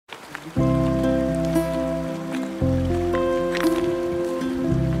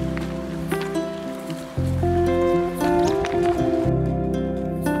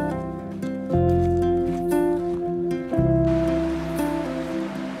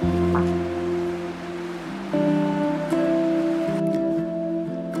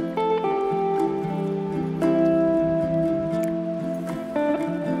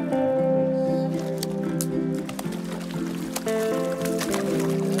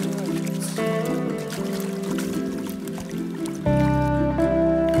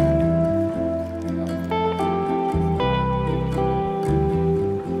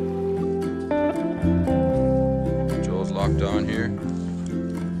Locked on here.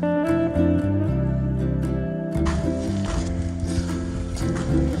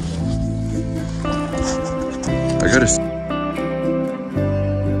 I gotta.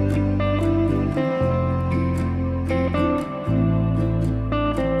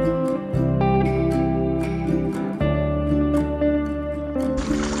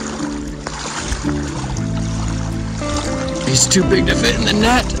 He's too big to fit in the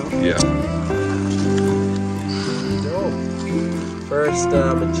net. Yeah. First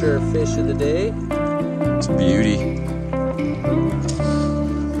mature fish of the day. It's a beauty.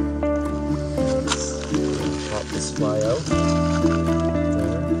 Pop this fly out.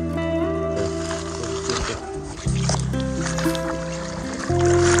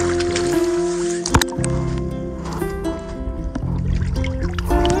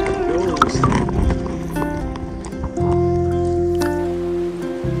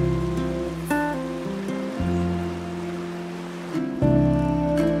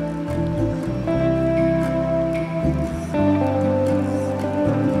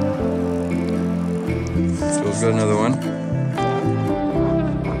 Got another one.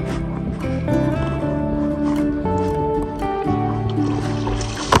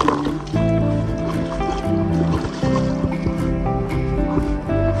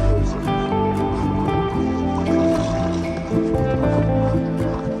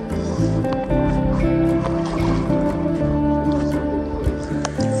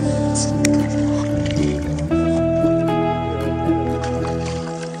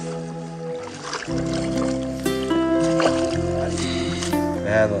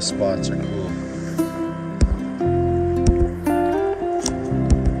 Yeah, those spots are cool.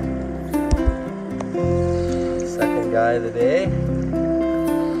 Second guy of the day.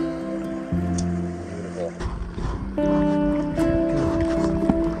 Beautiful.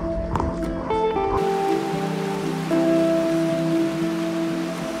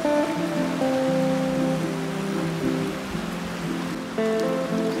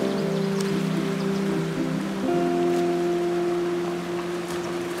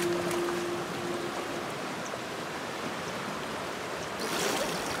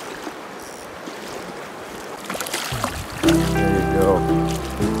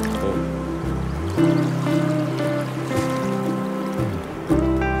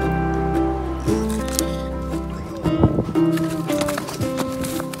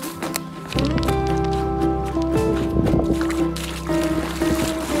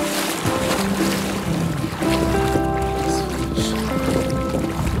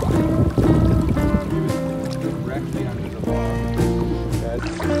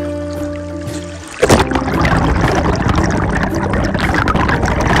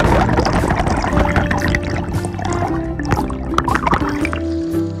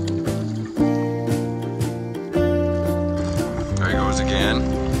 Again.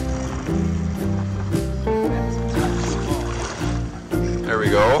 There we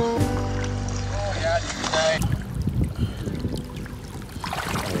go. Oh, yeah,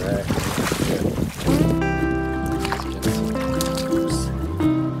 all right.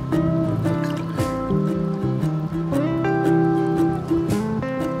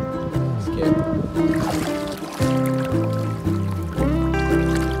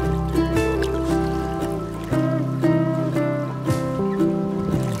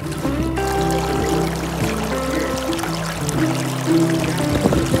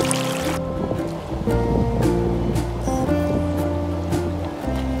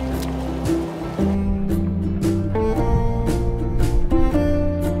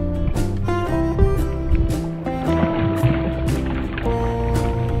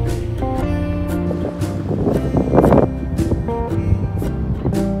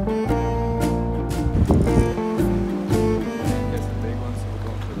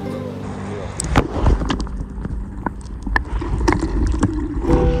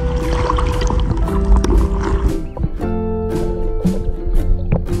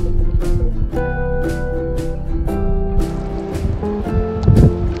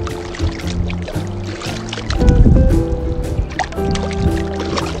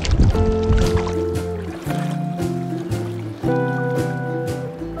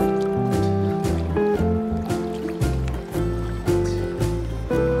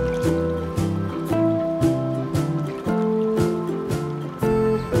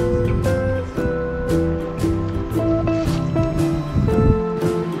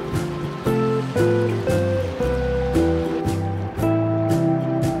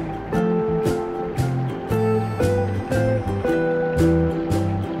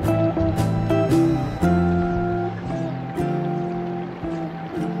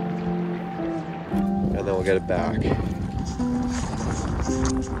 it back.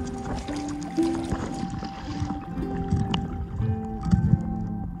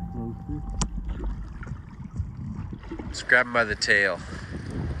 Just grab him by the tail.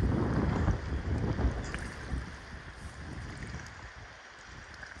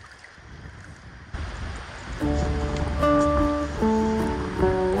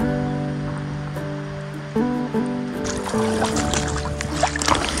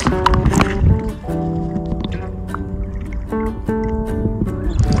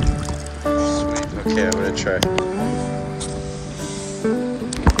 Okay, I'm gonna try.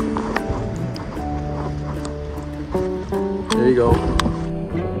 There you go.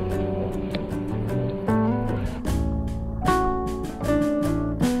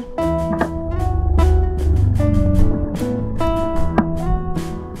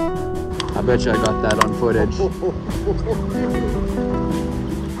 I bet you I got that on footage.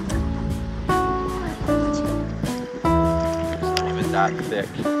 It's not even that thick.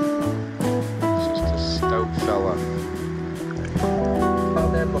 Stout fella.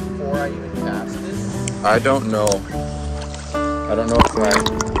 Found them before I even cast it? I don't know. I don't know if I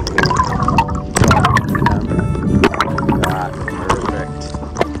dropped them. That's perfect.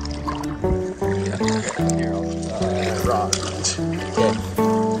 Yeah. Here, I'll rock. Okay.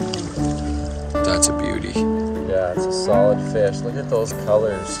 That's a beauty. Yeah, it's a solid fish. Look at those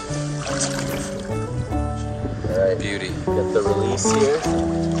colors. All right. Beauty. Get the release here.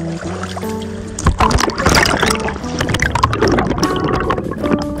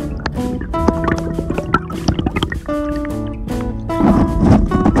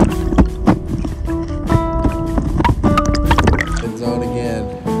 Zone again.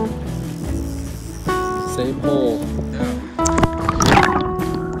 Same hole.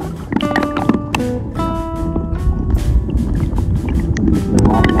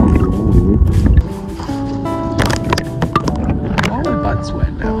 All my butt's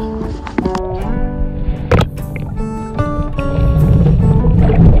wet now.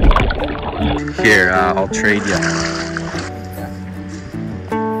 Here, I'll trade you.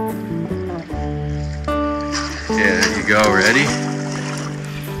 Okay, there you go. Ready?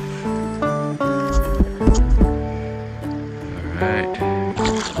 Alright.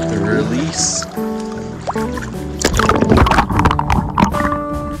 The release.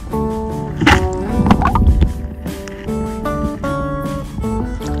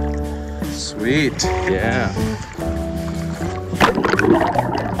 Sweet. Yeah.